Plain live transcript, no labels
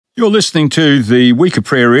You're listening to the Week of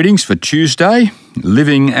Prayer Readings for Tuesday,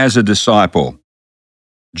 Living as a Disciple.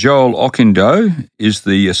 Joel Okindoh is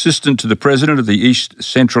the assistant to the president of the East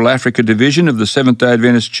Central Africa Division of the Seventh-day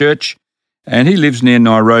Adventist Church, and he lives near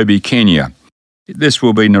Nairobi, Kenya. This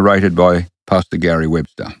will be narrated by Pastor Gary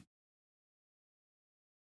Webster.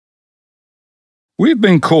 We've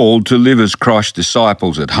been called to live as Christ's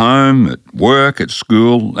disciples at home, at work, at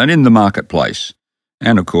school, and in the marketplace,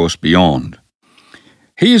 and of course beyond.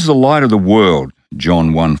 He is the light of the world,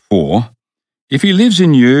 John 1:4. If he lives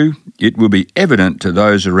in you, it will be evident to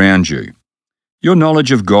those around you. Your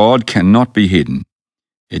knowledge of God cannot be hidden.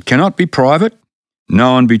 It cannot be private,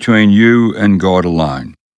 known between you and God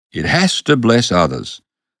alone. It has to bless others.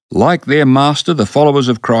 Like their Master, the followers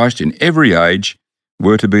of Christ in every age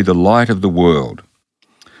were to be the light of the world.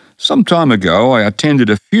 Some time ago, I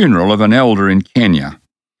attended a funeral of an elder in Kenya.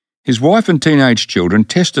 His wife and teenage children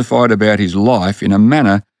testified about his life in a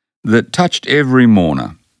manner that touched every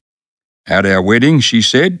mourner. At our wedding, she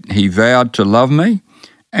said, he vowed to love me,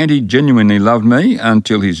 and he genuinely loved me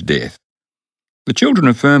until his death. The children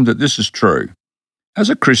affirmed that this is true.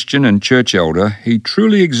 As a Christian and church elder, he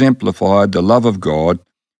truly exemplified the love of God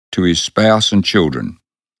to his spouse and children.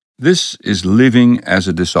 This is living as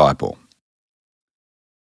a disciple.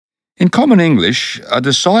 In common English, a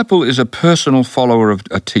disciple is a personal follower of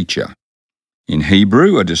a teacher. In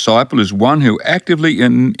Hebrew, a disciple is one who actively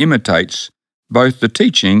imitates both the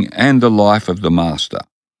teaching and the life of the Master,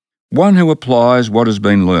 one who applies what has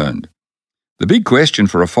been learned. The big question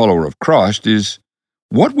for a follower of Christ is,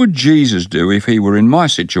 what would Jesus do if he were in my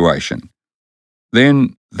situation?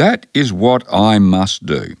 Then that is what I must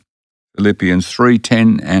do. Philippians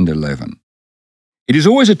 3:10 and 11. It is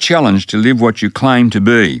always a challenge to live what you claim to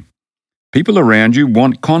be. People around you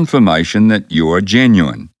want confirmation that you are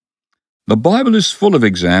genuine. The Bible is full of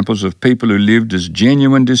examples of people who lived as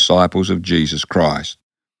genuine disciples of Jesus Christ.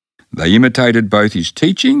 They imitated both his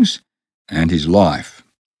teachings and his life.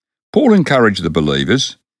 Paul encouraged the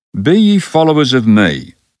believers, "Be ye followers of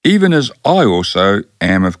me, even as I also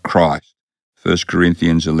am of Christ." 1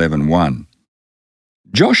 Corinthians 11:1.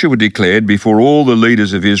 Joshua declared before all the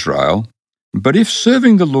leaders of Israel, "But if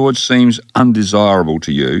serving the Lord seems undesirable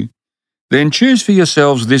to you, then choose for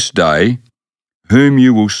yourselves this day whom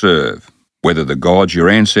you will serve, whether the gods your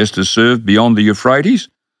ancestors served beyond the Euphrates,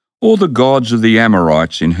 or the gods of the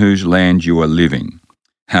Amorites in whose land you are living.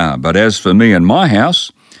 But as for me and my house,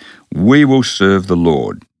 we will serve the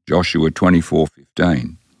Lord." Joshua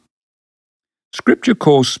 24:15. Scripture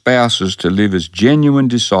calls spouses to live as genuine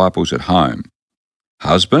disciples at home.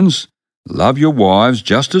 Husbands, love your wives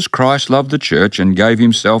just as Christ loved the church and gave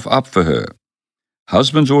himself up for her.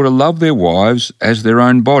 Husbands ought to love their wives as their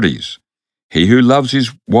own bodies. He who loves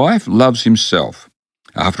his wife loves himself.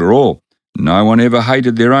 After all, no one ever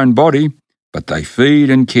hated their own body, but they feed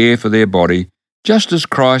and care for their body, just as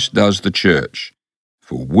Christ does the church.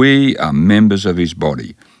 For we are members of his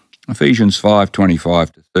body. Ephesians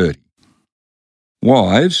 5:25-30.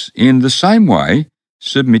 Wives, in the same way,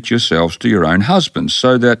 submit yourselves to your own husbands,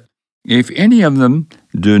 so that if any of them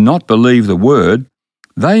do not believe the word,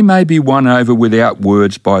 they may be won over without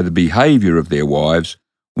words by the behaviour of their wives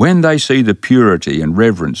when they see the purity and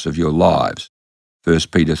reverence of your lives.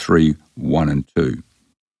 1 Peter 3:1 and 2.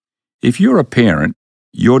 If you're a parent,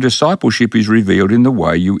 your discipleship is revealed in the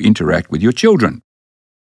way you interact with your children.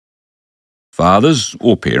 Fathers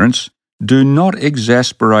or parents, do not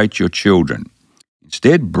exasperate your children.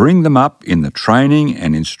 Instead, bring them up in the training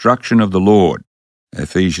and instruction of the Lord.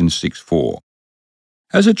 Ephesians 6:4.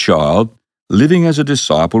 As a child, living as a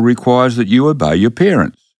disciple requires that you obey your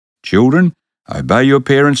parents. Children, obey your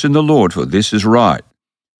parents in the Lord, for this is right.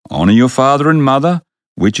 Honour your father and mother,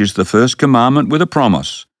 which is the first commandment with a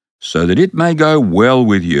promise, so that it may go well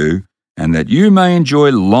with you, and that you may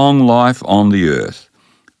enjoy long life on the earth.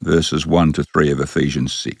 Verses 1-3 of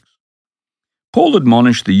Ephesians 6. Paul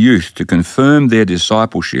admonished the youth to confirm their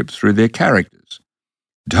discipleship through their characters.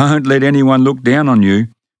 Don't let anyone look down on you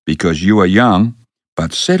because you are young,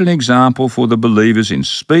 but set an example for the believers in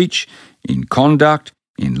speech, in conduct,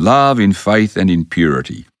 in love, in faith, and in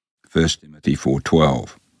purity. 1 Timothy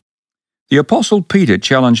 4:12. The Apostle Peter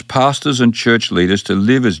challenged pastors and church leaders to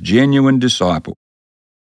live as genuine disciples.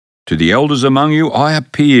 To the elders among you I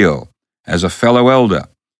appeal, as a fellow elder,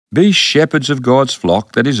 be shepherds of God's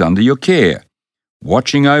flock that is under your care,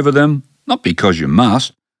 watching over them, not because you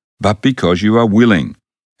must, but because you are willing,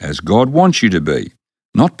 as God wants you to be,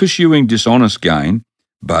 not pursuing dishonest gain,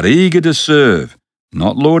 but eager to serve,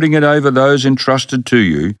 not lording it over those entrusted to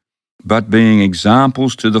you, but being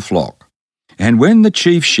examples to the flock. And when the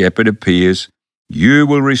chief shepherd appears, you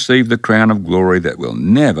will receive the crown of glory that will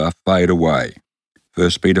never fade away. 1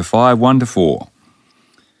 Peter 5, 1-4.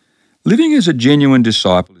 Living as a genuine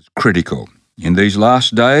disciple is critical. In these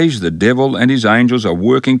last days, the devil and his angels are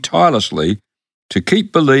working tirelessly to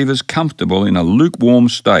keep believers comfortable in a lukewarm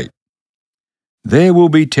state. There will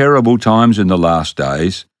be terrible times in the last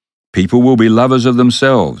days. People will be lovers of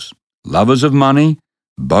themselves, lovers of money,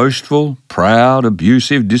 boastful, proud,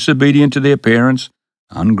 abusive, disobedient to their parents,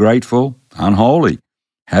 ungrateful, unholy,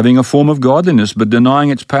 having a form of godliness but denying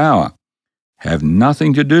its power. Have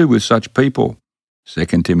nothing to do with such people. 2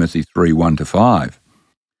 Timothy 3, 1-5.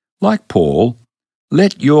 Like Paul,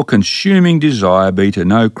 let your consuming desire be to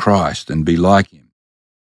know Christ and be like him.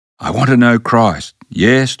 I want to know Christ,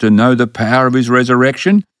 yes, to know the power of his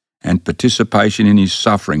resurrection and participation in his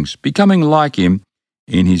sufferings, becoming like him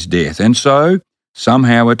in his death, and so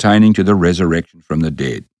somehow attaining to the resurrection from the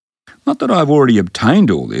dead. Not that I've already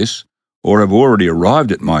obtained all this, or have already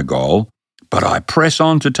arrived at my goal, but I press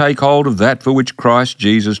on to take hold of that for which Christ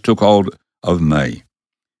Jesus took hold of me.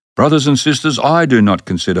 Brothers and sisters, I do not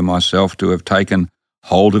consider myself to have taken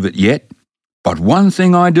hold of it yet, but one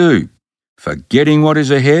thing I do, forgetting what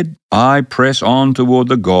is ahead, I press on toward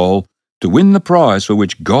the goal to win the prize for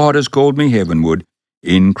which God has called me heavenward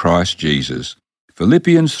in Christ Jesus.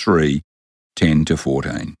 Philippians 3,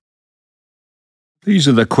 10-14. These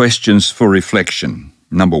are the questions for reflection.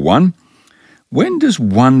 Number 1, when does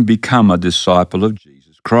one become a disciple of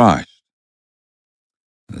Jesus Christ?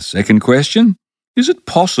 The second question, is it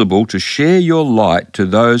possible to share your light to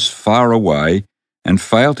those far away and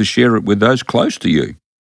fail to share it with those close to you?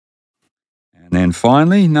 And then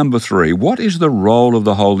finally, number 3, what is the role of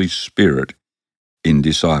the Holy Spirit in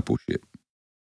discipleship?